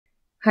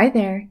Hi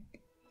there!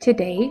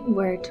 Today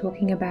we're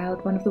talking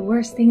about one of the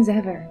worst things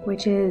ever,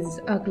 which is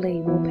ugly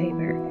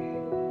wallpaper.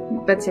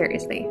 But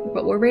seriously,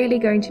 what we're really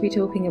going to be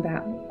talking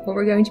about, what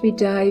we're going to be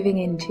diving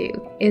into,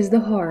 is the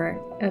horror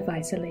of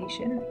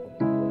isolation.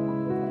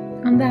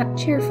 On that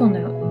cheerful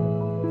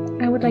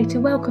note, I would like to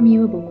welcome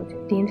you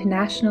aboard the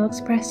International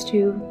Express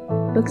to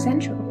Book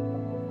Central.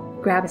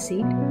 Grab a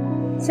seat,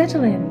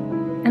 settle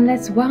in, and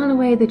let's while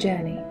away the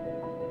journey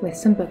with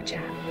some book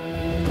chat.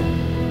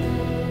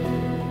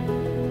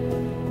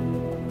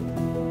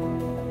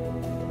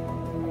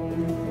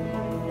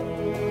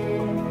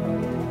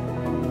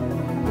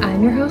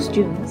 I'm your host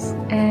Jules,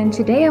 and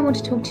today I want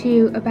to talk to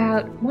you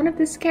about one of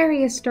the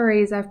scariest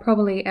stories I've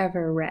probably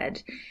ever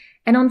read.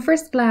 And on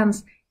first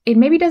glance, it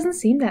maybe doesn't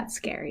seem that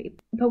scary,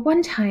 but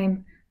one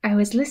time I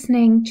was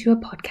listening to a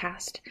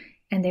podcast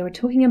and they were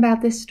talking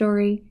about this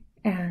story,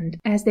 and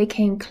as they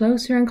came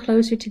closer and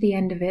closer to the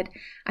end of it,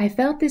 I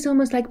felt this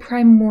almost like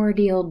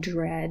primordial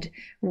dread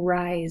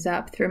rise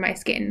up through my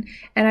skin,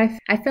 and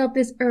I felt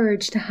this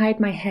urge to hide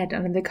my head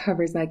under the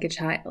covers like a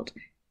child.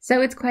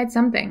 So it's quite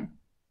something.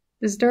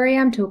 The story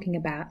I'm talking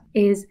about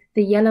is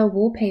The Yellow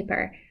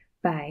Wallpaper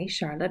by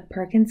Charlotte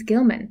Perkins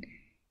Gilman.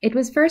 It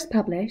was first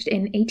published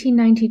in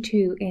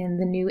 1892 in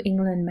the New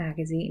England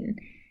magazine,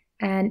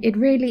 and it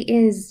really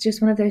is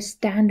just one of those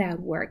standout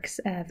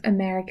works of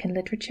American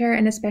literature,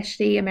 and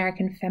especially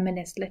American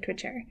feminist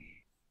literature.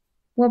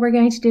 What we're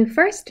going to do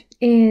first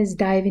is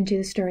dive into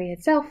the story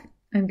itself.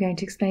 I'm going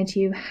to explain to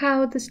you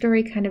how the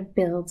story kind of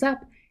builds up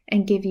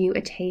and give you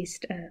a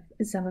taste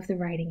of some of the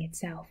writing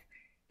itself.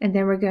 And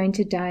then we're going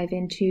to dive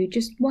into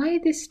just why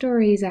this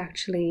story is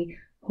actually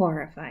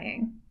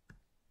horrifying.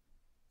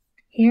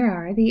 Here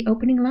are the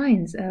opening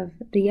lines of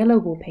The Yellow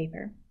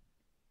Wallpaper.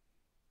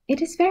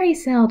 It is very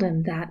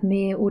seldom that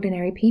mere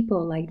ordinary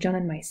people like John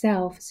and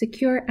myself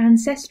secure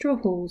ancestral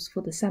halls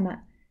for the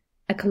summer.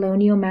 A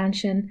colonial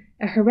mansion,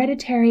 a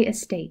hereditary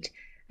estate,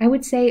 I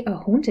would say a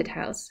haunted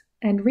house,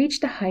 and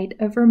reach the height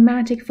of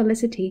romantic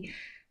felicity,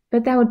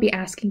 but that would be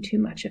asking too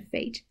much of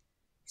fate.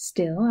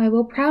 Still, I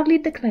will proudly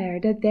declare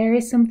that there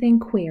is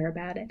something queer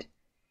about it.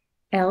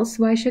 Else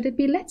why should it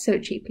be let so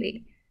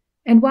cheaply?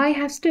 And why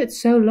have stood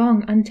so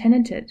long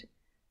untenanted?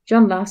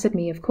 John laughs at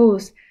me, of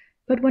course,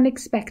 but one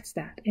expects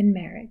that in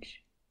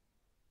marriage.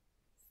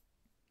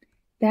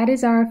 That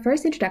is our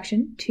first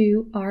introduction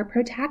to our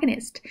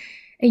protagonist,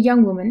 a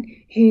young woman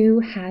who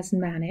has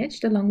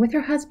managed, along with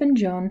her husband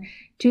John,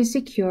 to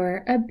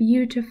secure a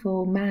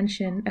beautiful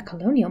mansion, a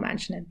colonial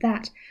mansion at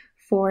that,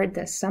 for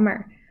the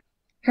summer.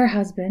 Her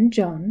husband,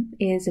 John,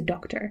 is a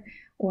doctor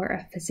or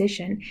a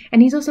physician,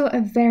 and he's also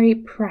a very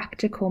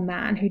practical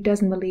man who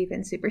doesn't believe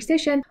in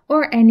superstition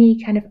or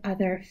any kind of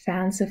other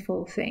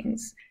fanciful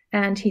things.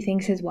 And he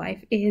thinks his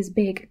wife is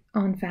big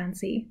on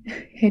fancy.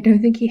 I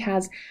don't think he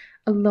has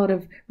a lot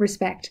of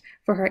respect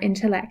for her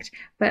intellect,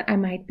 but I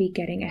might be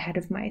getting ahead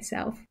of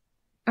myself.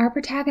 Our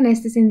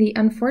protagonist is in the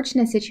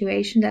unfortunate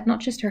situation that not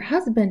just her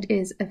husband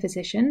is a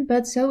physician,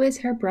 but so is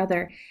her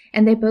brother,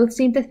 and they both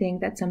seem to think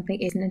that something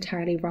isn't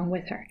entirely wrong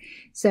with her.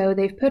 So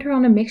they've put her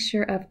on a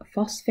mixture of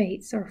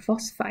phosphates or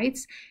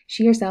phosphites,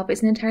 she herself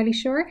isn't entirely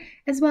sure,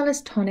 as well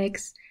as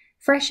tonics,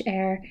 fresh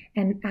air,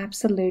 and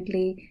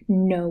absolutely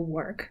no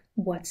work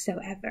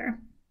whatsoever.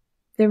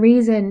 The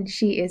reason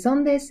she is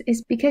on this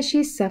is because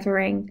she's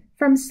suffering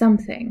from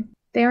something.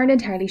 They aren't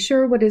entirely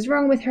sure what is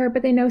wrong with her,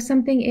 but they know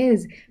something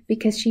is,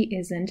 because she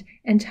isn't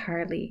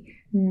entirely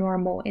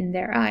normal in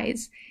their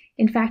eyes.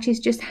 In fact,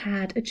 she's just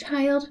had a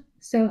child,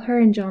 so her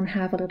and John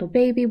have a little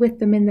baby with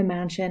them in the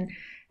mansion,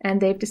 and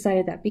they've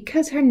decided that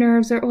because her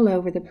nerves are all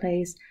over the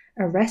place,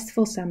 a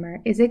restful summer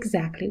is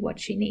exactly what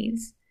she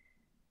needs.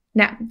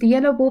 Now, the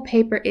yellow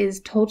wallpaper is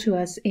told to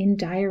us in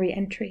diary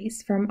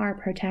entries from our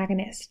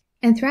protagonist.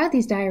 And throughout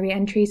these diary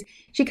entries,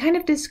 she kind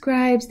of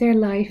describes their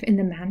life in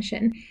the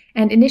mansion.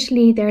 And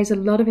initially, there is a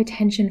lot of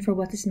attention for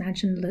what this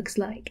mansion looks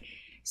like.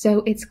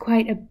 So it's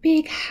quite a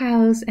big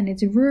house, and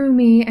it's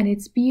roomy, and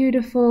it's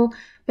beautiful.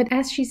 But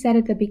as she said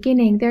at the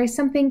beginning, there is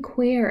something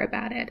queer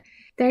about it.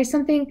 There is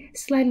something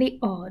slightly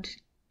odd.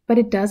 But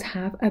it does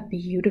have a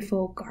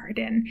beautiful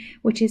garden,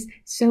 which is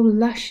so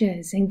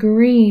luscious and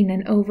green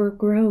and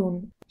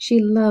overgrown. She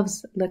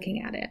loves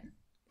looking at it.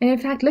 And in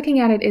fact,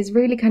 looking at it is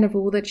really kind of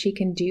all that she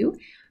can do,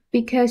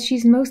 because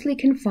she's mostly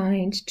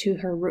confined to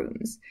her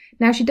rooms.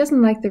 Now, she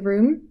doesn't like the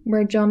room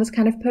where John has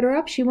kind of put her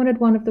up. She wanted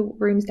one of the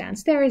rooms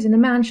downstairs in the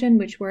mansion,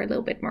 which were a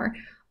little bit more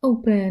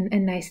open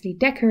and nicely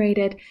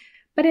decorated.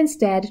 But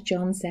instead,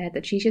 John said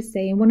that she should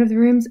stay in one of the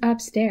rooms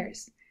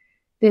upstairs.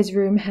 This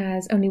room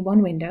has only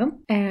one window,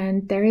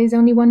 and there is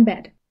only one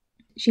bed.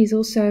 She's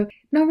also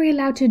not really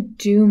allowed to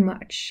do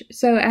much.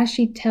 So as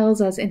she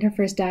tells us in her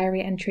first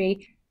diary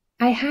entry,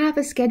 I have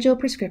a scheduled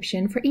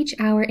prescription for each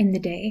hour in the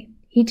day.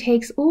 He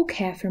takes all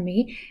care for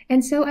me,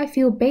 and so I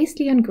feel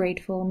basely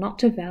ungrateful not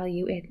to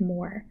value it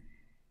more.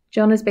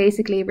 John has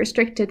basically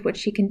restricted what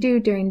she can do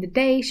during the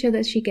day so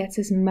that she gets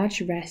as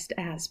much rest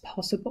as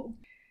possible.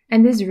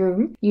 And this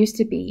room used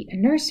to be a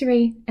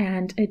nursery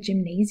and a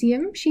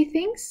gymnasium, she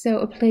thinks, so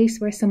a place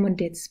where someone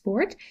did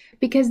sport,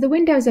 because the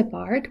windows are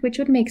barred, which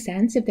would make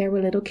sense if there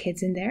were little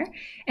kids in there,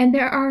 and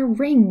there are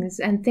rings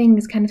and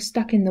things kind of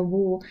stuck in the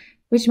wall,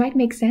 which might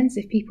make sense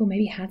if people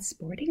maybe had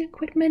sporting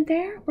equipment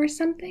there or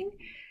something.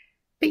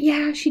 But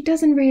yeah, she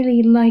doesn't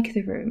really like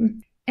the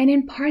room. And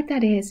in part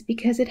that is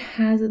because it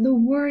has the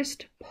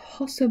worst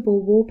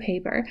possible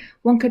wallpaper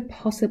one could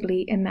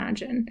possibly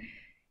imagine.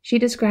 She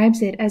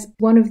describes it as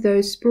one of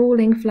those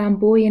sprawling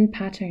flamboyant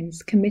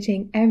patterns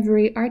committing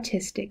every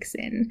artistic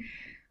sin.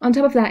 On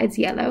top of that, it's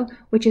yellow,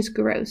 which is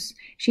gross.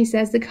 She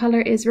says the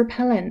color is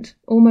repellent,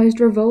 almost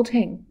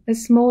revolting, a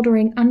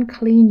smoldering,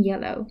 unclean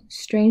yellow,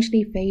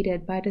 strangely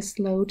faded by the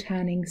slow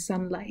turning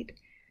sunlight.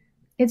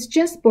 It's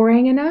just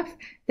boring enough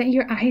that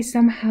your eye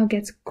somehow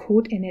gets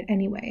caught in it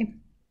anyway.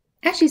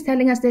 As she's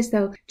telling us this,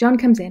 though, John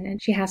comes in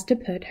and she has to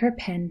put her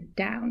pen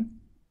down.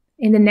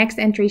 In the next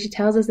entry, she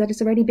tells us that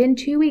it's already been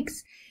 2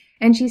 weeks,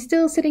 and she's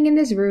still sitting in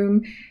this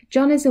room.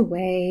 John is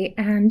away,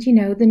 and,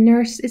 the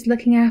nurse is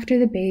looking after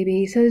the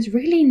baby, so there's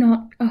really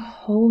not a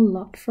whole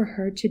lot for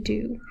her to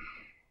do.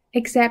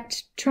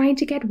 Except trying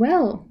to get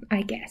well,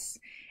 I guess.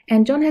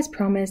 And John has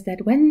promised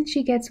that when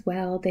she gets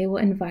well, they will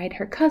invite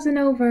her cousin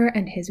over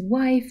and his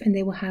wife, and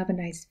they will have a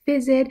nice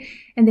visit,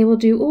 and they will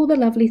do all the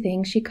lovely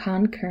things she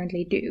can't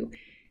currently do.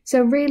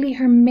 So really,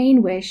 her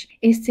main wish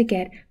is to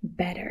get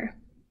better.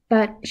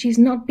 But she's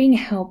not being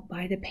helped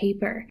by the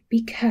paper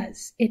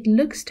because it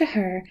looks to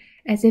her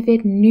as if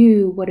it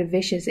knew what a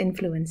vicious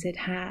influence it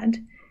had.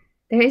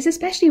 There is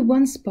especially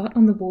one spot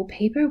on the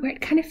wallpaper where it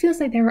kind of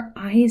feels like there are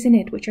eyes in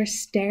it which are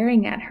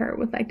staring at her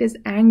with like this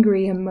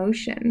angry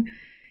emotion.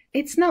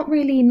 It's not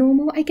really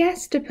normal, I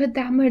guess, to put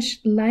that much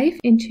life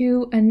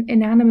into an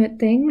inanimate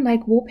thing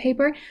like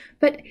wallpaper,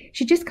 but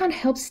she just can't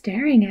help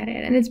staring at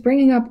it, and it's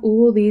bringing up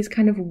all these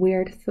kind of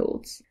weird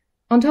thoughts.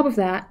 On top of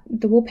that,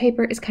 the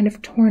wallpaper is kind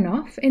of torn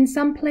off in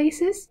some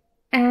places,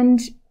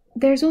 and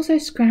there's also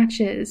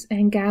scratches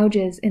and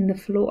gouges in the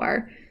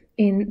floor,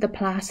 in the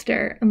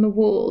plaster, on the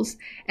walls,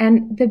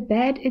 and the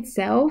bed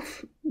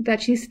itself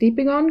that she's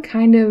sleeping on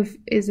kind of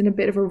is in a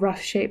bit of a rough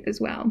shape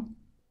as well.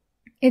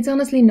 It's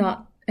honestly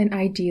not an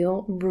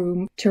ideal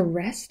room to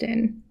rest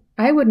in.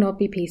 I would not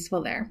be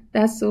peaceful there.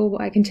 That's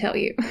all I can tell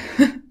you.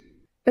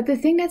 But the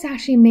thing that's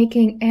actually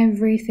making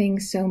everything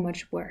so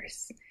much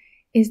worse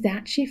is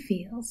that she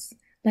feels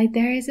like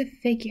there is a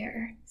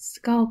figure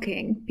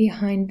skulking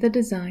behind the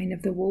design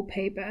of the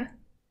wallpaper.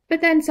 But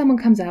then someone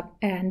comes up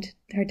and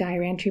her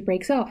diary entry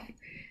breaks off.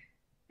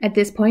 At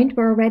this point,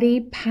 we're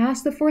already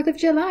past the 4th of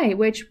July,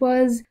 which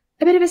was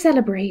a bit of a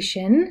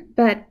celebration,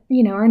 but,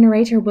 our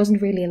narrator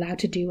wasn't really allowed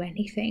to do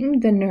anything.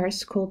 The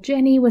nurse called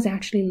Jenny was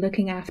actually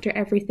looking after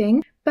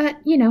everything, but,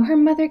 her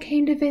mother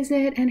came to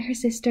visit and her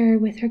sister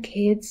with her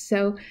kids,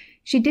 so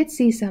she did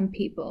see some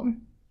people.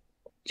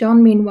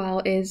 John,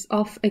 meanwhile, is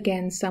off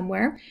again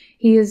somewhere.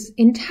 He is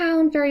in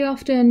town very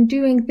often,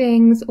 doing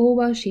things, all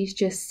while she's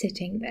just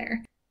sitting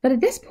there. But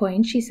at this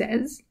point, she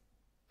says,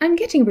 "I'm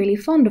getting really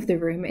fond of the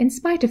room in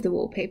spite of the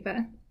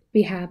wallpaper.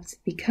 Perhaps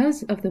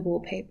because of the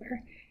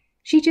wallpaper."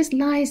 She just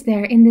lies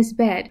there in this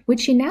bed, which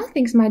she now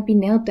thinks might be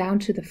nailed down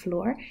to the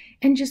floor,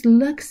 and just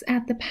looks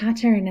at the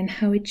pattern and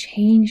how it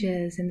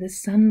changes in the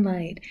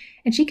sunlight.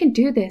 And she can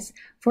do this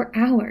for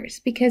hours,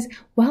 because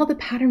while the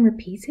pattern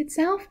repeats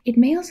itself, it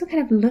may also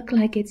kind of look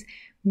like it's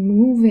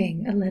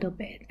moving a little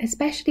bit,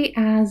 especially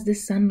as the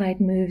sunlight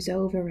moves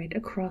over it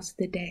across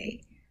the day.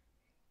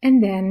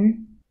 And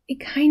then it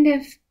kind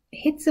of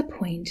hits a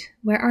point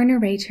where our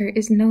narrator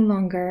is no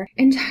longer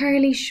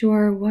entirely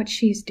sure what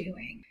she's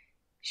doing.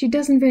 She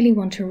doesn't really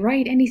want to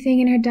write anything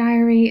in her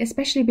diary,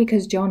 especially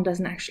because John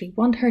doesn't actually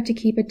want her to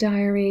keep a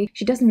diary.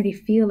 She doesn't really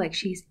feel like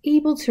she's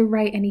able to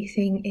write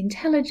anything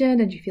intelligent,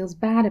 and she feels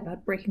bad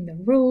about breaking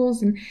the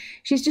rules, and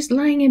she's just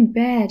lying in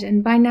bed,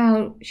 and by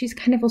now she's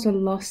kind of also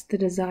lost the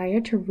desire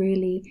to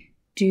really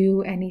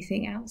do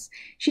anything else.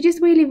 She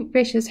just really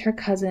wishes her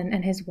cousin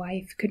and his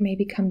wife could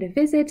maybe come to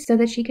visit so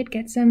that she could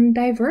get some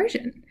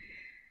diversion.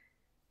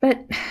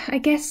 But I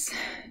guess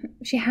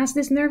she has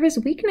this nervous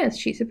weakness,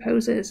 she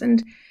supposes,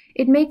 and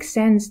it makes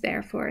sense,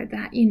 therefore,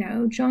 that,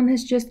 John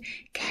has just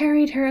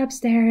carried her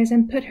upstairs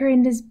and put her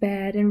in this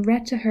bed and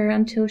read to her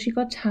until she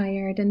got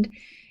tired, and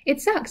it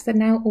sucks that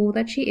now all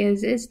that she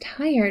is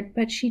tired,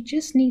 but she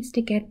just needs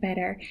to get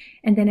better,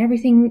 and then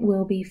everything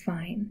will be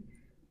fine.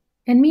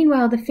 And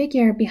meanwhile, the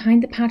figure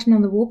behind the pattern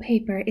on the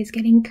wallpaper is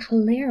getting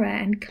clearer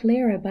and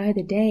clearer by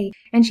the day,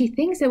 and she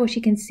thinks that what she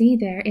can see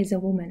there is a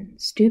woman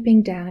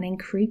stooping down and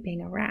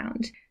creeping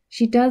around.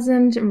 She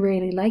doesn't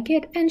really like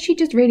it, and she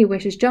just really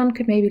wishes John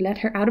could maybe let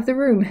her out of the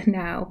room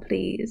now,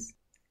 please.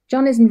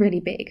 John isn't really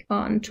big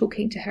on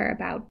talking to her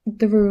about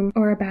the room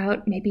or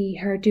about maybe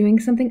her doing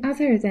something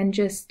other than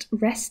just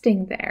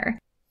resting there.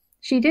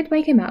 She did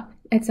wake him up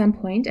at some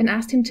point and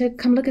asked him to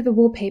come look at the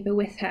wallpaper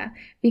with her,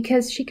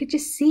 because she could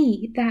just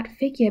see that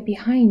figure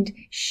behind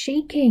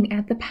shaking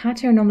at the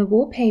pattern on the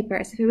wallpaper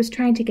as if it was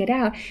trying to get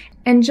out.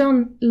 And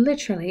John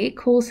literally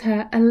calls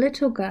her a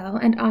little girl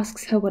and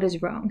asks her what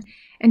is wrong.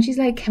 And she's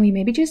like, can we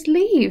maybe just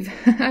leave?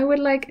 I would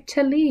like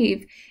to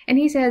leave. And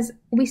he says,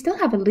 we still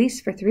have a lease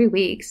for 3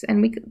 weeks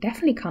and we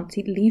definitely can't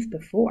leave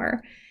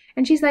before.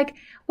 And she's like,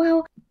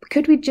 well,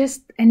 could we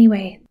just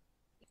anyway?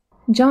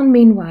 John,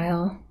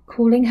 meanwhile,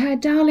 calling her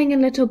darling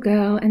and little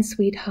girl and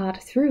sweetheart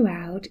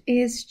throughout,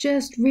 is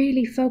just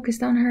really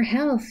focused on her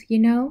health, you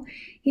know?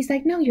 He's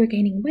like, no, you're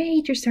gaining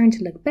weight, you're starting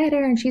to look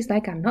better. And she's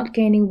like, I'm not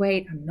gaining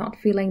weight, I'm not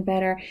feeling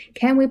better.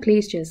 Can we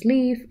please just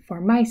leave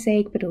for my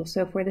sake, but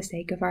also for the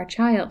sake of our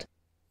child?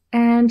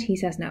 And he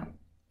says no.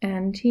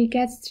 And he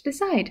gets to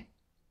decide.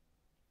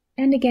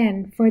 And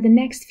again, for the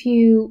next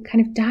few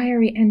kind of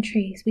diary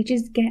entries, we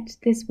just get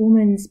this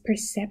woman's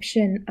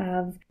perception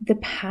of the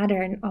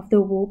pattern of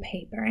the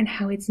wallpaper and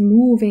how it's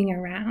moving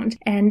around.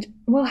 And,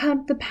 well,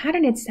 how the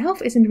pattern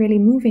itself isn't really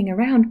moving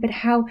around, but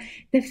how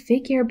the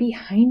figure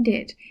behind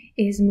it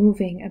is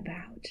moving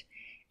about.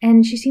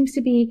 And she seems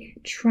to be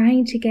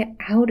trying to get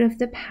out of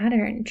the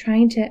pattern,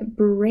 trying to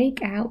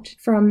break out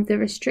from the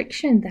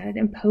restriction that it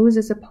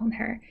imposes upon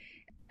her.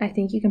 I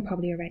think you can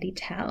probably already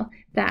tell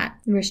that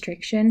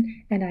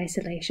restriction and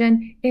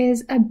isolation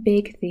is a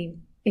big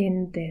theme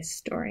in this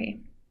story.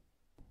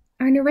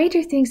 Our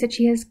narrator thinks that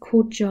she has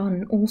caught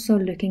John also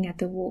looking at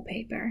the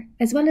wallpaper,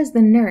 as well as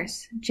the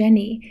nurse,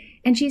 Jenny,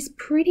 and she's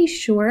pretty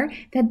sure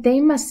that they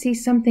must see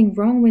something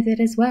wrong with it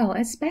as well,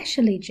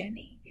 especially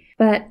Jenny.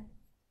 But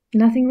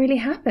nothing really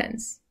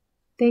happens.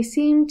 They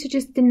seem to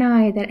just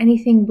deny that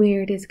anything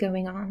weird is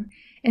going on,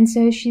 and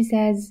so she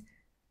says,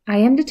 I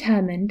am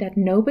determined that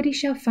nobody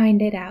shall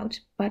find it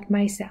out but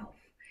myself.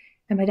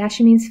 And by that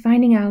she means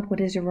finding out what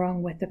is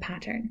wrong with the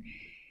pattern.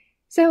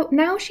 So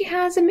now she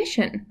has a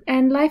mission,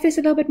 and life is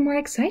a little bit more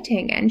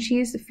exciting, and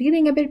she's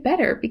feeling a bit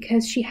better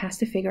because she has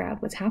to figure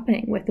out what's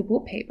happening with the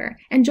wallpaper.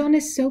 And John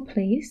is so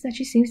pleased that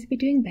she seems to be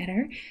doing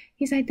better.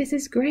 He's like, this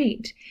is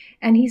great.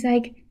 And he's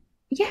like,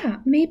 yeah,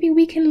 maybe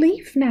we can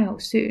leave now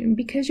soon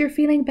because you're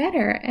feeling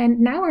better. And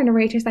now our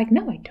narrator's like,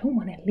 no, I don't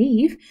want to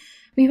leave.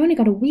 We've only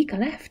got a week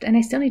left, and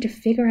I still need to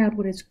figure out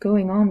what is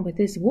going on with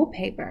this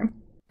wallpaper.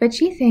 But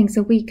she thinks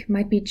a week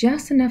might be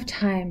just enough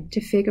time to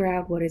figure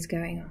out what is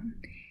going on.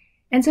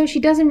 And so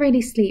she doesn't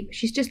really sleep.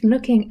 She's just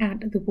looking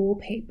at the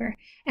wallpaper.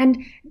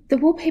 And the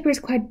wallpaper is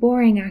quite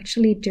boring,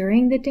 actually,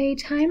 during the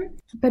daytime.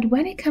 But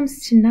when it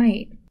comes to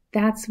night,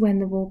 that's when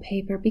the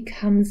wallpaper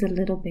becomes a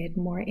little bit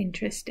more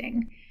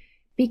interesting.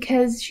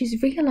 Because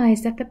she's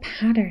realized that the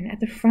pattern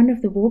at the front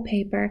of the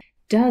wallpaper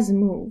does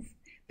move,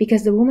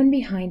 because the woman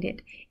behind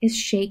it is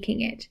shaking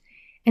it.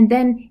 And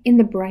then in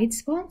the bright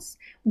spots,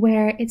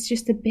 where it's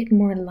just a bit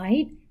more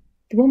light,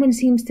 the woman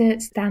seems to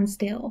stand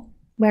still.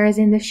 Whereas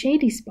in the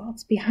shady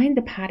spots behind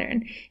the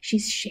pattern,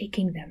 she's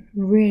shaking them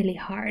really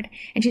hard,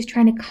 and she's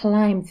trying to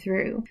climb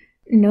through.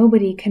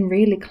 Nobody can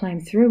really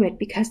climb through it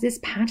because this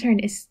pattern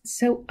is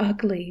so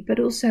ugly, but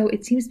also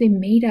it seems to be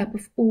made up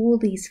of all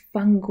these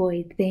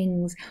fungoid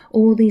things,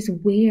 all these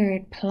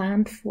weird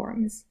plant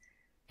forms.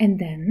 And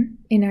then,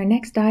 in our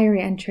next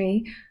diary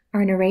entry,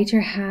 our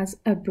narrator has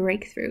a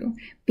breakthrough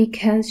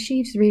because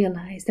she's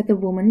realized that the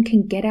woman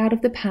can get out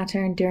of the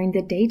pattern during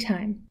the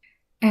daytime.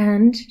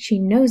 And she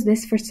knows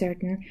this for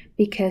certain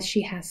because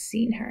she has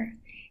seen her.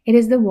 It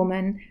is the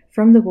woman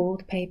from the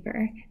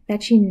wallpaper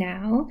that she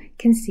now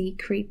can see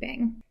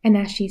creeping. And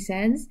as she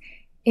says,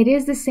 it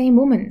is the same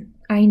woman,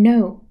 I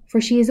know,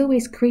 for she is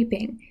always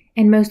creeping,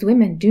 and most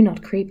women do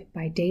not creep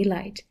by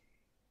daylight.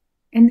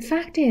 And the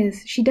fact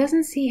is, she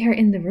doesn't see her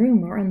in the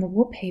room or on the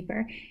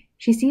wallpaper.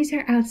 She sees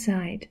her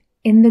outside,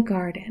 in the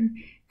garden,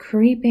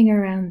 creeping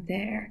around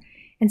there.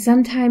 And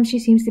sometimes she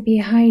seems to be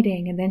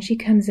hiding, and then she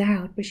comes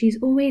out, but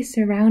she's always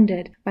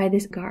surrounded by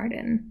this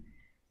garden.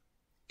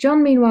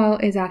 John, meanwhile,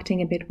 is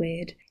acting a bit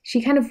weird.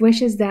 She kind of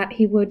wishes that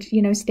he would,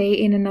 stay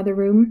in another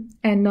room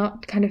and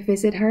not kind of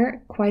visit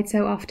her quite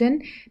so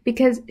often,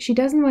 because she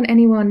doesn't want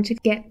anyone to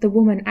get the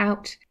woman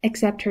out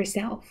except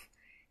herself.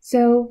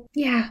 So,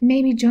 yeah,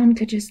 maybe John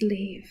could just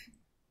leave.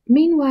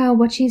 Meanwhile,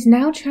 what she's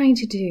now trying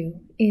to do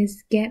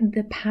is get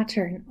the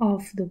pattern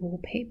of the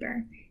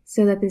wallpaper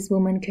so that this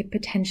woman could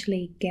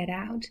potentially get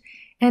out.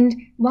 And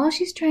while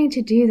she's trying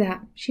to do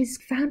that, she's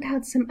found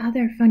out some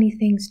other funny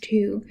things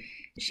too.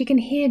 She can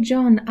hear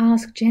John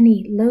ask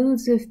Jenny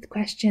loads of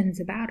questions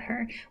about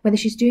her, whether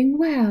she's doing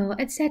well,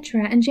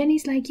 etc. And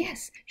Jenny's like,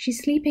 yes,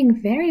 she's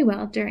sleeping very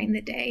well during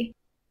the day.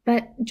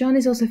 But John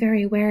is also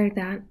very aware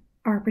that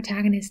our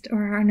protagonist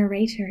or our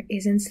narrator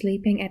isn't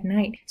sleeping at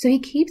night. So he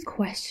keeps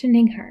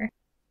questioning her.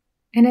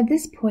 And at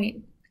this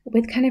point,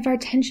 with kind of our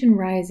tension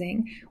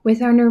rising,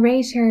 with our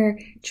narrator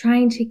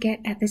trying to get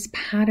at this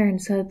pattern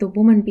so that the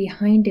woman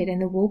behind it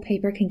and the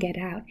wallpaper can get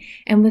out,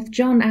 and with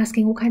John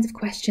asking all kinds of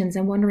questions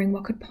and wondering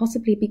what could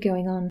possibly be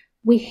going on,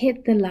 we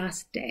hit the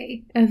last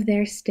day of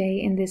their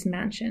stay in this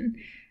mansion.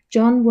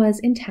 John was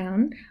in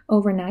town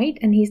overnight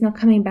and he's not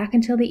coming back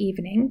until the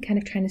evening, kind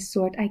of trying to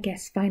sort, I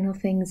guess, final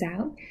things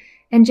out.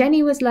 And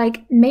Jenny was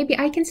like, maybe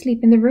I can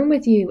sleep in the room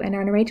with you. And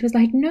our narrator was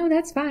like, no,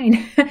 that's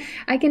fine.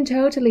 I can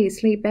totally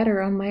sleep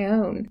better on my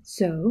own.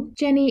 So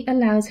Jenny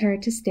allows her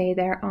to stay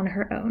there on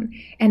her own.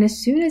 And as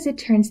soon as it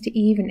turns to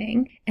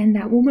evening and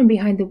that woman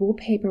behind the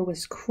wallpaper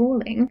was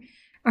crawling,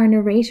 our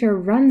narrator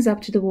runs up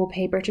to the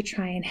wallpaper to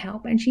try and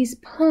help. And she's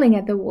pulling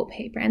at the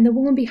wallpaper and the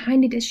woman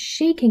behind it is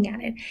shaking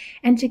at it.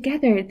 And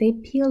together they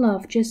peel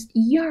off just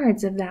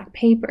yards of that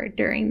paper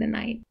during the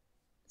night.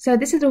 So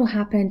this has all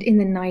happened in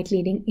the night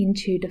leading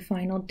into the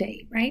final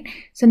day, right?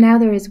 So now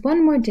there is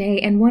one more day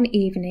and one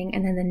evening,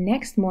 and then the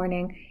next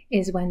morning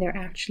is when they're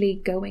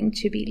actually going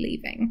to be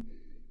leaving.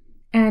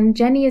 And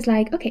Jenny is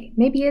like, okay,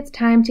 maybe it's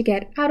time to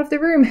get out of the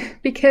room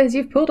because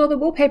you've pulled all the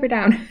wallpaper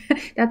down.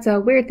 That's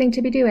a weird thing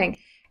to be doing.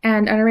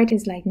 And our narrator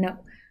is like, no,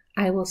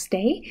 I will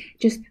stay.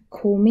 Just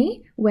call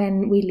me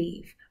when we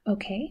leave,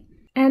 okay?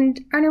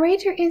 And our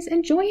narrator is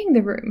enjoying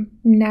the room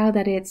now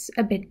that it's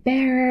a bit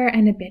barer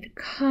and a bit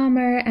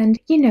calmer. And,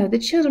 you know, the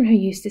children who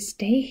used to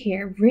stay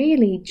here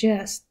really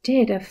just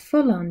did a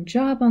full-on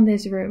job on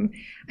this room.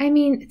 I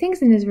mean,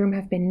 things in this room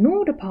have been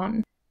gnawed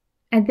upon.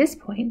 At this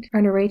point,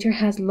 our narrator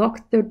has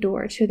locked the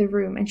door to the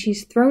room and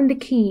she's thrown the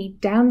key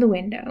down the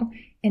window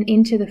and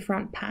into the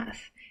front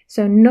path.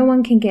 So no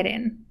one can get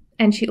in.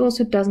 And she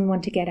also doesn't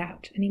want to get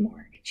out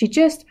anymore. She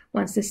just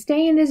wants to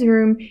stay in this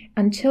room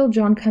until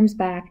John comes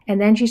back, and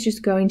then she's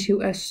just going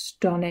to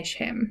astonish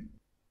him.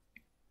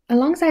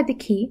 Alongside the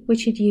key,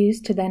 which she'd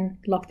used to then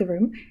lock the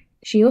room,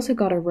 she also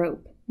got a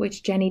rope,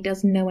 which Jenny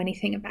doesn't know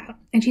anything about.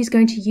 And she's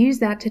going to use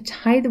that to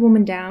tie the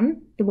woman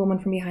down, the woman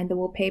from behind the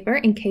wallpaper,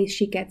 in case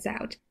she gets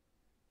out.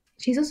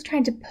 She's also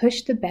trying to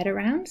push the bed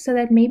around so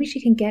that maybe she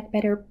can get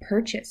better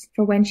purchase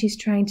for when she's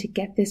trying to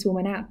get this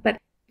woman out. But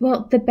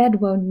well, the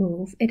bed won't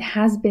move. It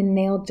has been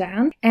nailed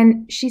down.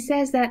 And she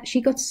says that she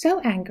got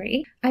so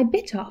angry, I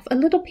bit off a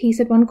little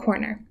piece at one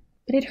corner,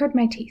 but it hurt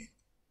my teeth.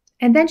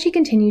 And then she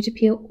continued to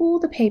peel all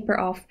the paper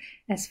off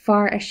as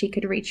far as she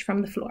could reach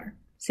from the floor,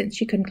 since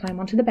she couldn't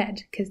climb onto the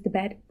bed, because the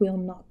bed will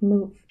not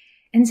move.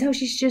 And so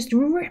she's just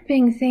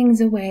ripping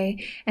things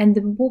away, and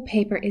the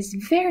wallpaper is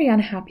very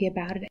unhappy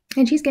about it.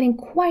 And she's getting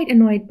quite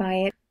annoyed by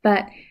it,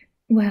 but,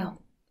 well,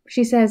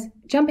 she says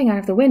jumping out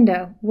of the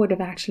window would have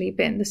actually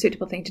been the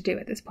suitable thing to do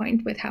at this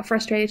point with how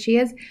frustrated she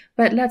is.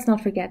 But let's not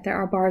forget there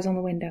are bars on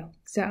the window,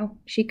 so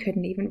she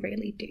couldn't even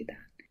really do that.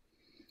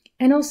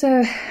 And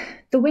also,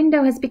 the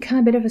window has become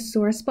a bit of a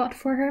sore spot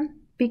for her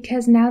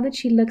because now that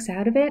she looks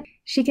out of it,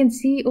 she can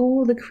see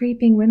all the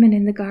creeping women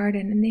in the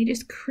garden and they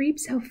just creep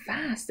so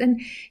fast.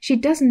 And she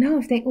doesn't know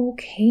if they all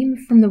came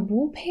from the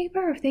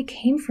wallpaper or if they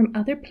came from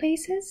other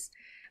places.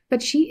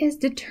 But she is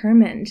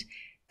determined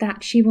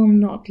that she will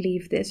not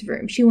leave this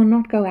room. She will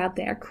not go out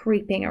there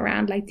creeping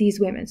around like these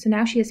women. So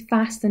now she has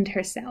fastened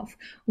herself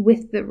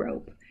with the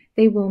rope.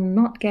 They will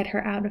not get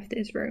her out of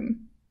this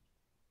room.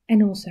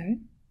 And also,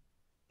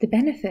 the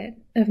benefit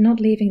of not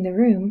leaving the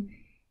room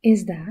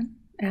is that,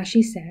 as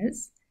she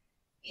says,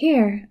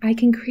 here I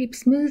can creep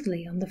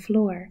smoothly on the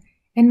floor,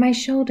 and my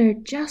shoulder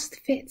just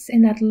fits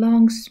in that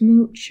long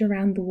smooch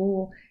around the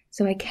wall,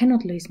 so I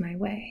cannot lose my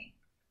way.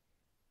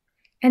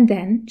 And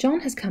then John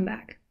has come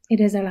back. It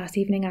is our last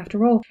evening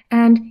after all,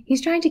 and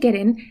he's trying to get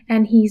in,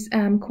 and he's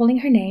calling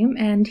her name,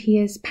 and he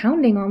is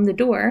pounding on the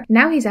door.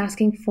 Now he's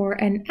asking for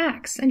an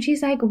axe, and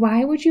she's like,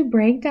 why would you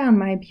break down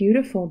my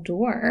beautiful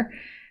door?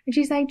 And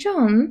she's like,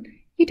 John,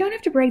 you don't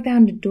have to break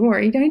down the door.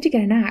 You don't need to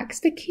get an axe.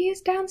 The key is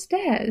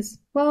downstairs.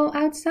 Well,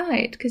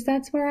 outside, because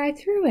that's where I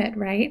threw it,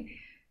 right?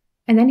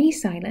 And then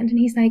he's silent, and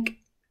he's like,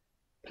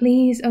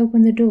 please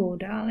open the door,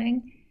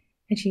 darling.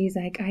 And she's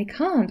like, I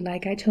can't.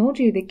 Like I told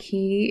you, the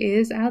key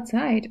is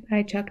outside.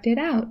 I chucked it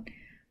out.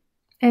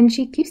 And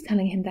she keeps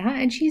telling him that,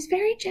 and she's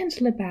very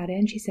gentle about it,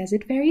 and she says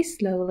it very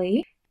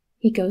slowly.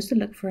 He goes to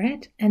look for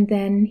it, and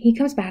then he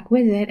comes back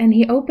with it, and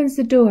he opens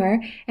the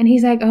door, and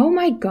he's like, oh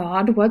my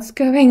God, what's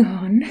going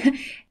on?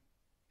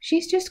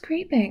 She's just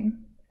creeping.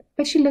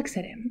 But she looks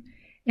at him,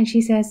 and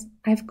she says,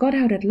 I've got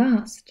out at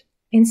last,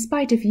 in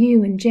spite of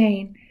you and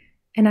Jane,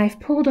 and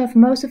I've pulled off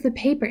most of the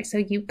paper, so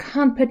you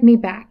can't put me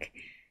back.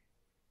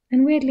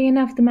 And weirdly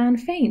enough, the man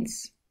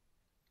faints.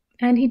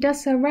 And he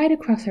does so right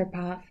across her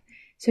path,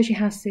 so she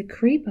has to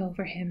creep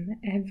over him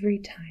every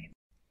time.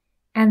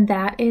 And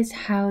that is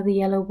how the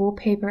Yellow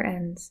Wallpaper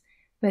ends,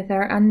 with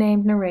our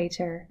unnamed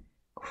narrator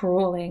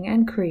crawling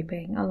and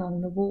creeping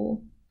along the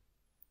wall.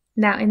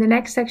 Now, in the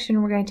next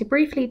section, we're going to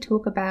briefly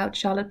talk about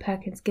Charlotte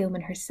Perkins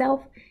Gilman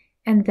herself,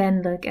 and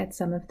then look at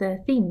some of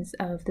the themes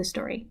of the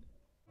story.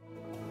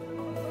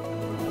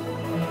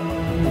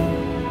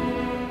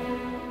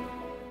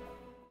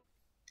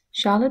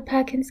 Charlotte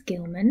Perkins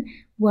Gilman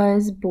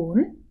was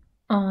born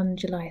on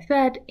July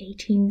 3rd,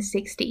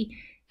 1860,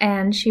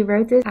 and she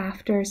wrote this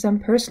after some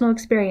personal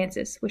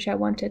experiences, which I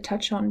want to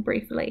touch on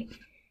briefly.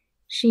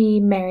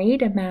 She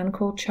married a man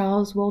called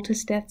Charles Walter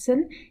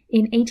Stetson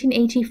in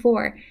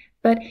 1884,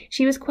 But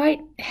she was quite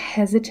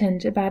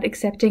hesitant about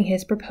accepting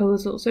his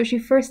proposal, so she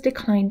first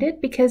declined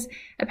it because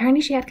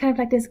apparently she had kind of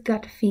like this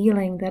gut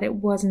feeling that it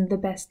wasn't the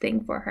best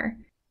thing for her.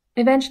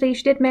 Eventually,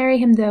 she did marry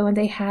him though, and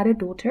they had a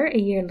daughter a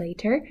year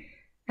later,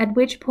 at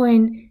which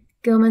point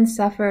Gilman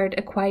suffered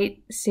a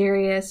quite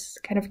serious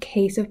kind of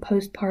case of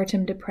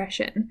postpartum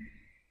depression.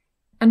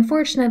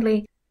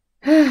 Unfortunately,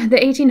 the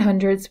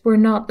 1800s were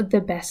not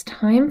the best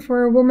time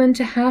for a woman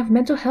to have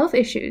mental health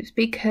issues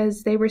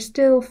because they were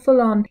still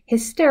full-on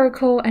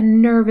hysterical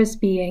and nervous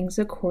beings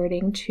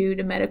according to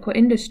the medical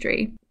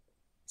industry.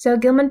 So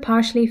Gilman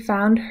partially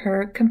found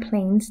her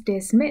complaints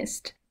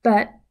dismissed,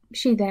 but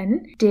she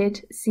then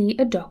did see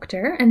a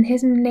doctor, and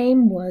his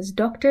name was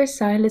Dr.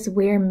 Silas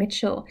Weir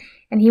Mitchell,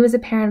 and he was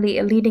apparently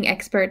a leading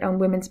expert on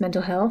women's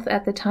mental health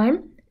at the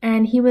time,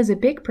 and he was a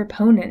big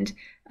proponent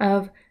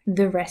of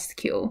the rest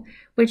cure,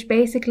 which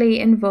basically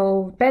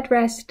involved bed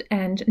rest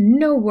and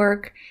no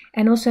work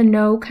and also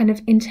no kind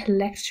of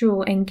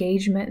intellectual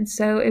engagement.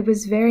 So it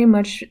was very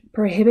much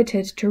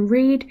prohibited to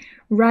read,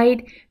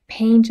 write,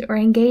 paint, or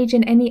engage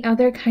in any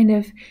other kind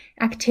of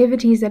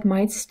activities that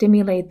might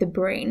stimulate the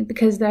brain,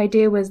 because the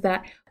idea was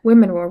that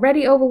women were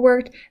already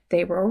overworked,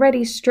 they were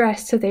already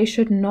stressed, so they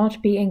should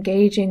not be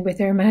engaging with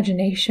their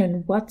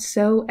imagination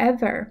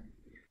whatsoever.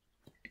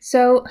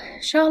 So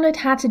Charlotte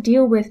had to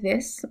deal with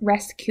this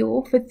rest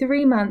cure for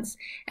 3 months,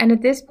 and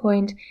at this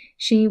point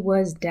she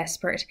was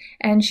desperate,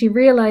 and she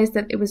realized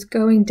that it was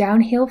going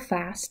downhill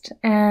fast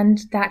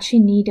and that she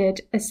needed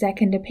a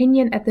second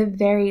opinion at the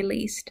very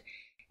least.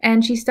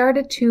 And she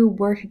started to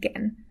work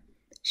again.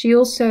 She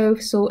also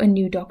saw a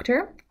new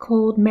doctor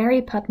called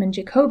Mary Putman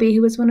Jacobi,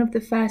 who was one of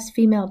the first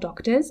female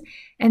doctors,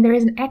 and there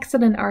is an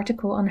excellent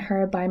article on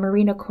her by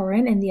Marina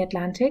Corin in The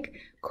Atlantic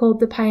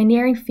called The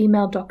Pioneering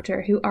Female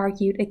Doctor Who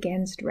Argued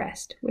Against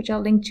Rest, which I'll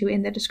link to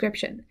in the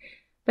description.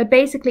 But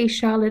basically,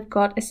 Charlotte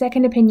got a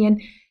second opinion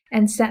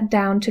and sat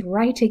down to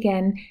write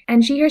again,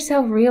 and she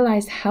herself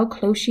realized how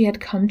close she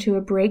had come to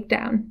a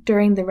breakdown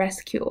during the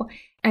rest cure.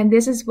 And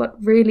this is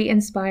what really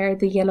inspired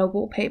the Yellow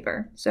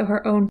Wallpaper, so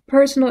her own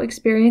personal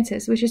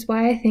experiences, which is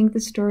why I think the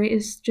story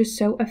is just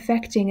so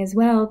affecting as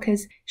well,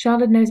 because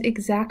Charlotte knows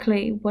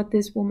exactly what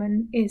this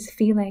woman is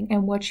feeling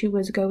and what she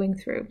was going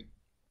through.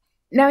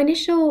 Now,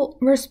 initial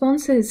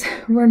responses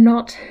were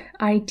not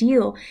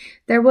ideal.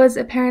 There was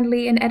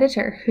apparently an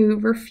editor who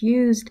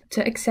refused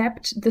to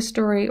accept the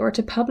story or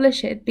to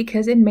publish it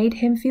because it made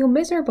him feel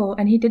miserable,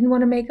 and he didn't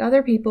want to make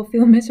other people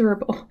feel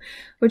miserable,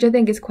 which I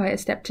think is quite a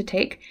step to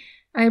take.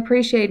 I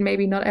appreciate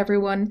maybe not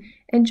everyone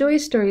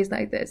enjoys stories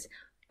like this,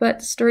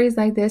 but stories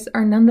like this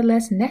are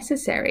nonetheless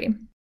necessary.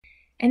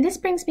 And this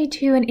brings me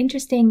to an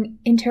interesting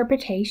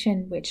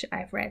interpretation which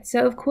I've read.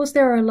 So of course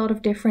there are a lot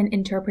of different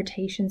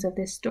interpretations of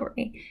this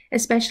story,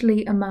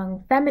 especially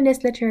among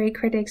feminist literary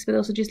critics, but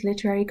also just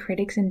literary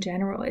critics in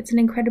general. It's an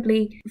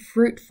incredibly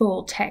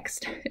fruitful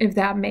text, if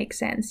that makes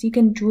sense. You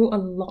can draw a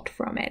lot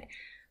from it.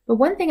 But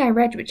one thing I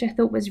read which I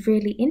thought was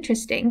really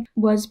interesting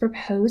was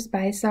proposed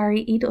by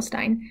Sari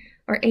Edelstein,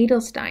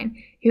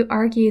 who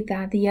argued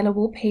that the Yellow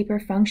Wallpaper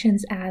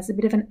functions as a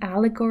bit of an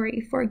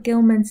allegory for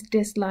Gilman's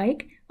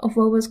dislike of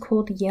what was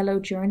called yellow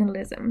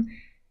journalism.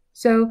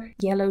 So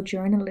yellow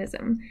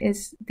journalism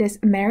is this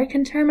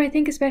American term, I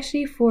think,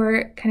 especially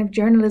for kind of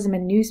journalism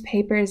and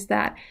newspapers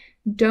that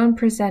don't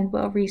present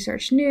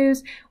well-researched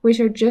news, which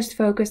are just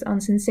focused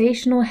on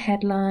sensational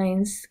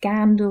headlines,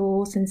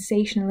 scandal,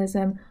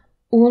 sensationalism,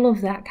 all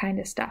of that kind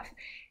of stuff.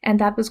 And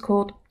that was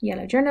called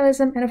yellow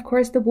journalism. And of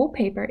course, the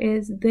wallpaper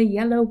is the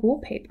yellow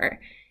wallpaper.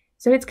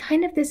 So it's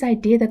kind of this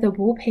idea that the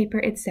wallpaper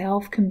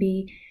itself can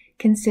be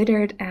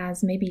considered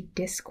as maybe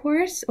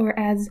discourse or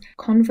as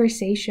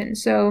conversation.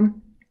 So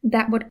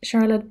that what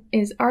Charlotte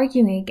is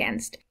arguing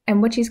against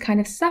and what she's kind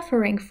of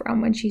suffering from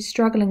when she's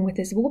struggling with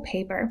this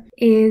wallpaper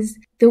is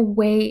the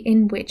way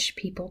in which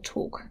people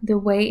talk, the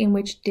way in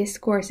which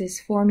discourse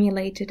is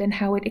formulated and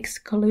how it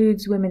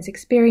excludes women's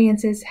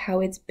experiences, how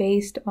it's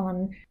based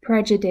on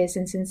prejudice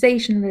and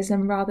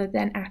sensationalism rather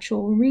than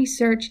actual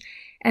research,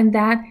 and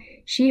that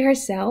she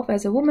herself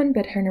as a woman,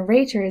 but her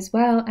narrator as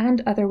well,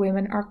 and other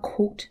women are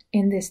caught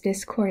in this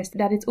discourse,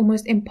 that it's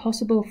almost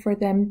impossible for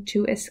them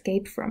to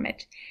escape from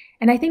it.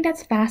 And I think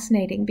that's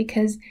fascinating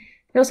because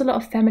there's a lot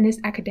of feminist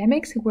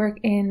academics who work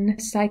in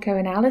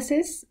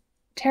psychoanalysis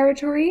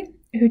territory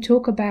who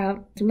talk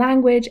about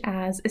language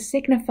as a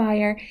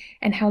signifier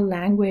and how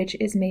language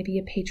is maybe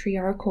a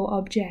patriarchal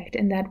object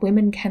and that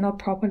women cannot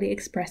properly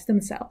express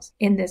themselves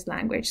in this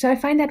language. So I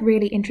find that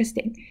really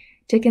interesting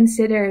to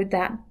consider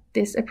that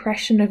this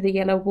oppression of the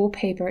yellow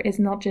wallpaper is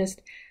not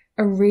just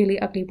a really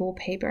ugly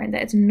wallpaper and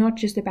that it's not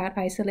just about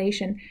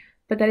isolation,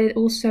 but that it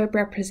also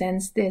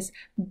represents this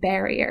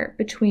barrier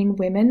between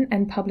women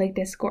and public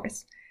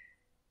discourse.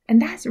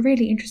 And that's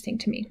really interesting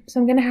to me. So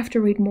I'm going to have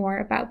to read more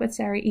about what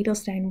Sari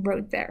Edelstein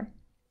wrote there.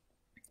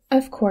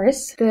 Of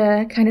course,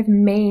 the kind of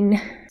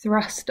main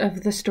thrust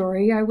of the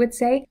story, I would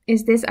say,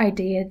 is this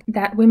idea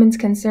that women's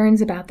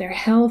concerns about their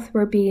health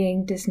were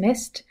being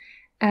dismissed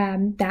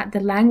that the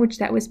language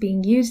that was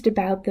being used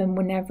about them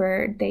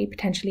whenever they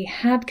potentially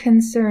had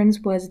concerns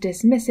was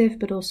dismissive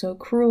but also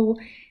cruel,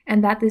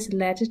 and that this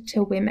led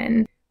to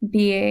women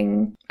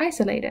being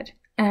isolated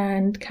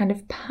and kind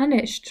of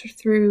punished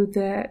through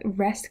the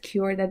rest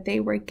cure that they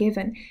were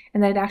given,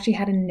 and that it actually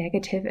had a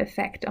negative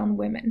effect on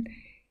women.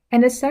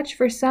 And as such,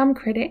 for some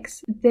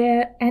critics,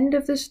 the end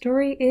of the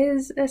story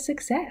is a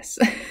success.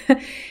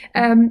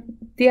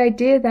 The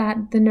idea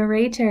that the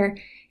narrator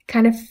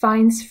kind of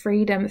finds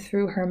freedom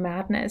through her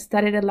madness,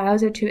 that it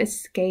allows her to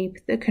escape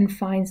the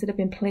confines that have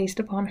been placed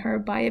upon her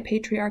by a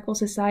patriarchal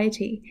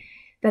society,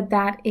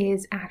 that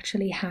is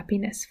actually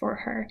happiness for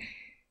her.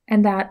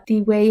 And that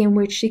the way in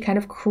which she kind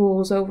of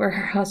crawls over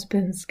her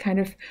husband's kind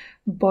of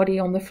body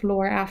on the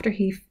floor after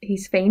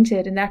he's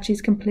fainted, and that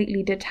she's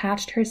completely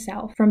detached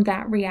herself from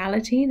that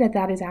reality,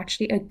 that is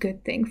actually a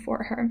good thing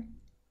for her.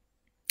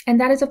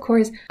 And that is, of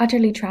course,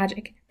 utterly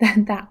tragic,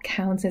 that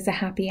counts as a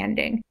happy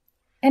ending.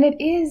 And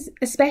it is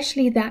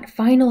especially that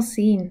final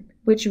scene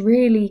which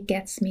really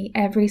gets me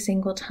every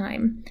single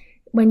time.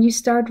 When you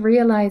start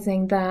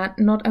realizing that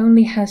not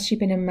only has she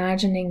been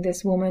imagining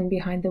this woman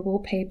behind the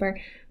wallpaper,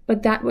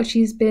 but that what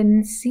she's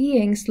been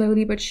seeing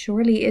slowly but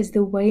surely is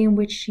the way in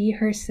which she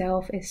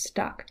herself is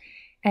stuck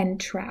and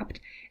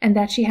trapped, and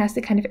that she has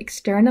to kind of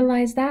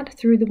externalize that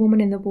through the woman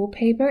in the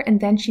wallpaper,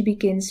 and then she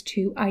begins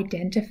to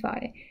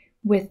identify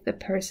with the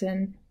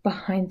person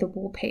behind the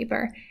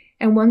wallpaper.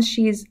 And once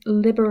she's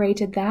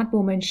liberated that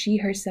woman, she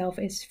herself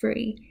is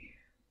free.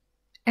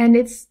 And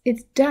it's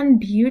done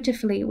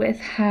beautifully with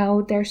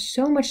how there's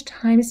so much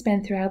time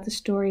spent throughout the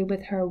story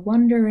with her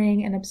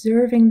wondering and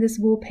observing this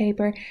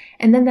wallpaper.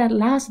 And then that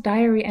last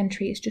diary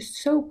entry is just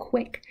so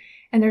quick.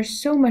 And there's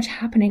so much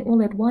happening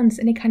all at once.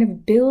 And it kind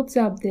of builds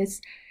up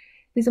this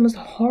almost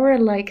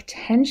horror-like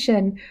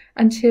tension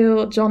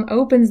until John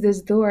opens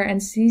this door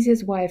and sees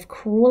his wife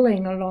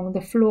crawling along the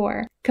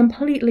floor,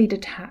 completely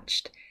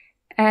detached.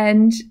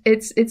 And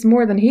it's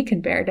more than he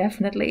can bear,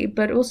 definitely.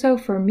 But also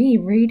for me,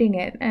 reading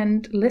it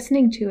and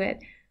listening to it,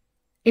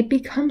 it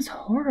becomes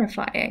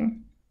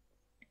horrifying.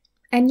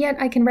 And yet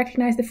I can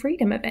recognize the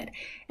freedom of it.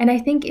 And I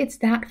think it's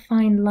that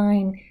fine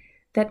line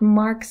that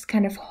marks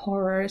kind of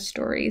horror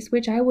stories,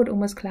 which I would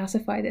almost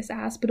classify this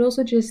as, but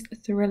also just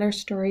thriller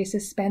stories,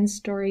 suspense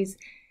stories,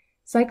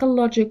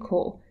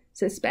 psychological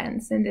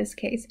suspense in this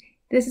case.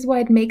 This is why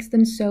it makes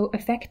them so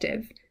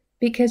effective.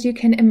 Because you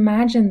can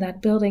imagine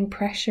that building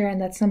pressure and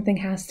that something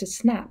has to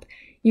snap.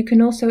 You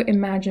can also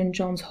imagine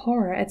John's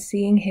horror at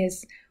seeing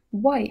his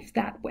wife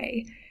that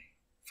way.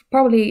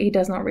 Probably he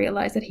does not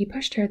realize that he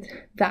pushed her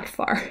that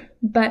far,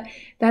 but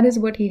that is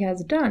what he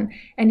has done.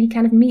 And he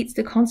kind of meets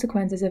the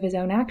consequences of his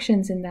own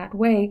actions in that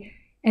way.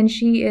 And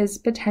she is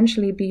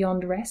potentially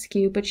beyond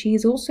rescue, but she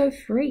is also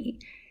free.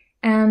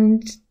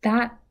 And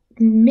that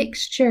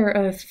mixture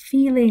of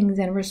feelings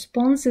and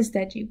responses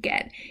that you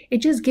get, it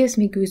just gives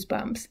me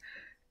goosebumps.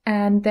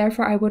 And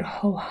therefore, I would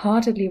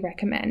wholeheartedly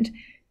recommend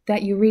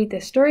that you read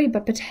this story,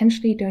 but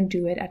potentially don't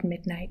do it at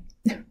midnight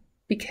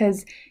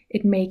because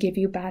it may give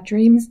you bad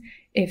dreams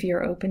if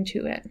you're open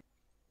to it.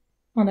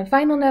 On a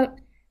final note,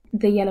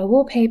 the Yellow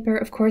Wallpaper,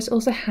 of course,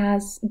 also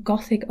has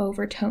Gothic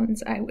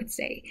overtones, I would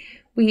say.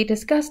 We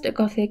discussed a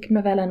Gothic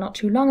novella not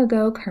too long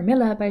ago,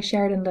 Carmilla by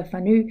Sheridan Le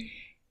Fanu,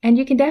 and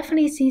you can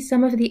definitely see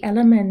some of the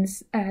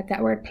elements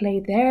that were at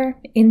play there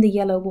in the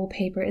Yellow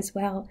Wallpaper as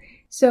well.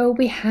 So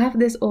we have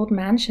this old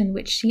mansion,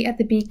 which she at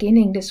the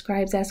beginning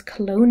describes as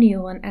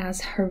colonial and as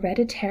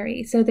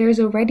hereditary. So there's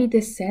already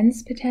this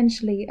sense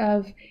potentially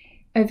of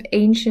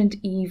ancient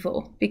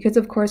evil, because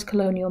of course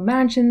colonial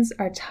mansions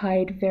are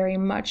tied very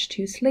much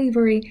to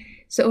slavery.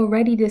 So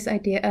already this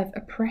idea of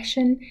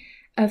oppression,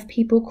 of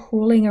people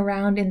crawling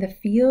around in the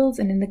fields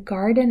and in the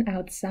garden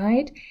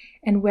outside,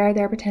 and where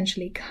they're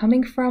potentially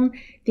coming from,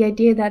 the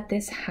idea that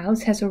this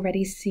house has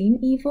already seen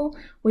evil,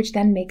 which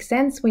then makes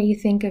sense when you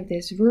think of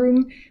this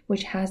room,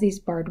 which has these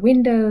barred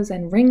windows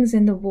and rings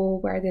in the wall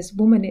where this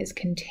woman is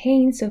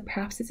contained, so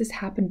perhaps this has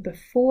happened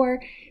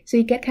before. So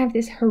you get kind of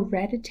this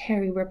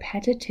hereditary,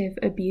 repetitive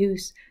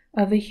abuse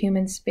of a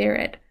human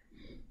spirit.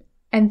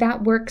 And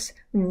that works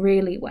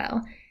really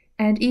well.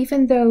 And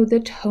even though the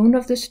tone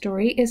of the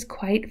story is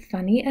quite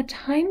funny at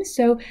times,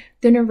 so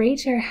the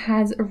narrator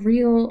has a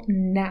real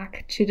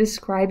knack to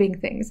describing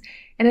things.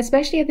 And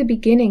especially at the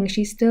beginning,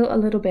 she's still a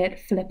little bit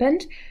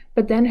flippant,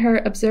 but then her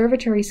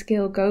observatory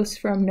skill goes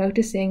from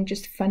noticing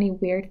just funny,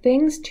 weird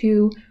things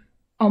to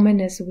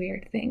ominous,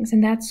 weird things.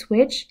 And that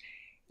switch,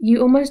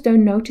 you almost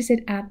don't notice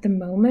it at the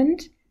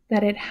moment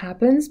that it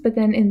happens, but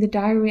then in the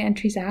diary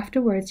entries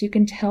afterwards, you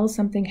can tell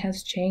something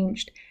has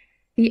changed.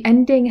 The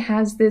ending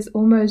has this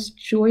almost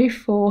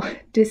joyful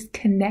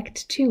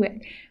disconnect to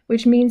it,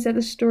 which means that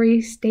the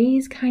story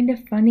stays kind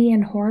of funny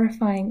and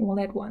horrifying all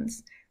at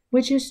once,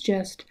 which is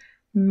just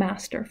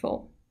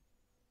masterful.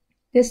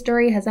 This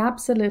story has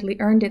absolutely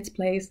earned its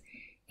place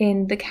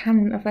in the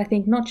canon of, I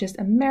think, not just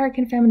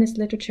American feminist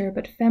literature,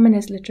 but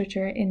feminist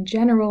literature in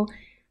general.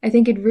 I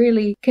think it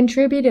really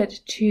contributed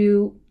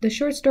to the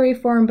short story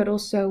form, but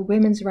also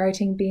women's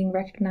writing being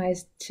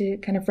recognized to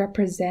kind of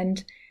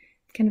represent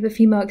kind of the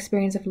female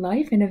experience of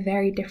life in a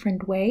very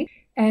different way.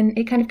 And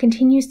it kind of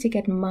continues to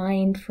get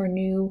mined for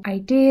new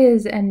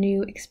ideas and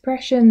new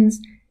expressions.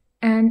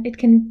 And it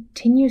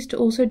continues to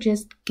also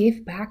just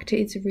give back to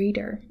its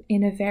reader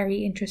in a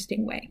very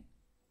interesting way.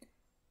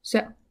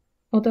 So,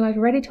 although I've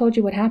already told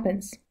you what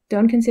happens,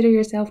 don't consider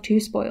yourself too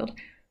spoiled,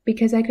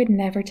 because I could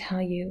never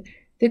tell you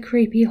the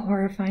creepy,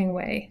 horrifying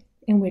way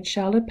in which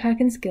Charlotte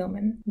Perkins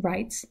Gilman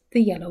writes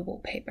the Yellow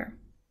Wallpaper.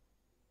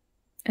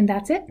 And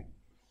that's it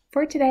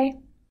for today.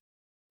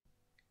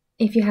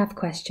 If you have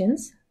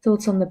questions,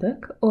 thoughts on the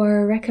book,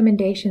 or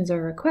recommendations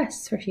or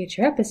requests for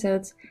future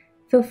episodes,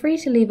 feel free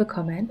to leave a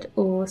comment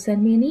or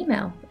send me an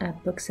email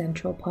at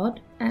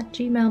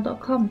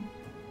bookcentralpod@gmail.com.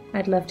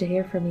 I'd love to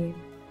hear from you.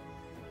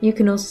 You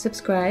can also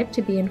subscribe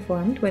to be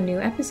informed when new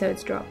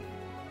episodes drop.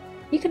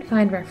 You can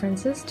find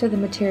references to the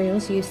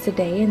materials used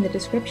today in the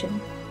description.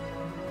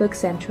 Book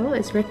Central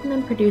is written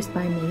and produced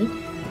by me,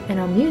 and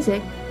our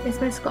music is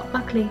by Scott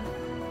Buckley.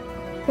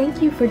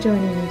 Thank you for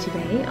joining me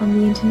today on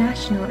the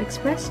International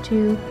Express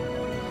to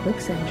Book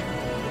Central.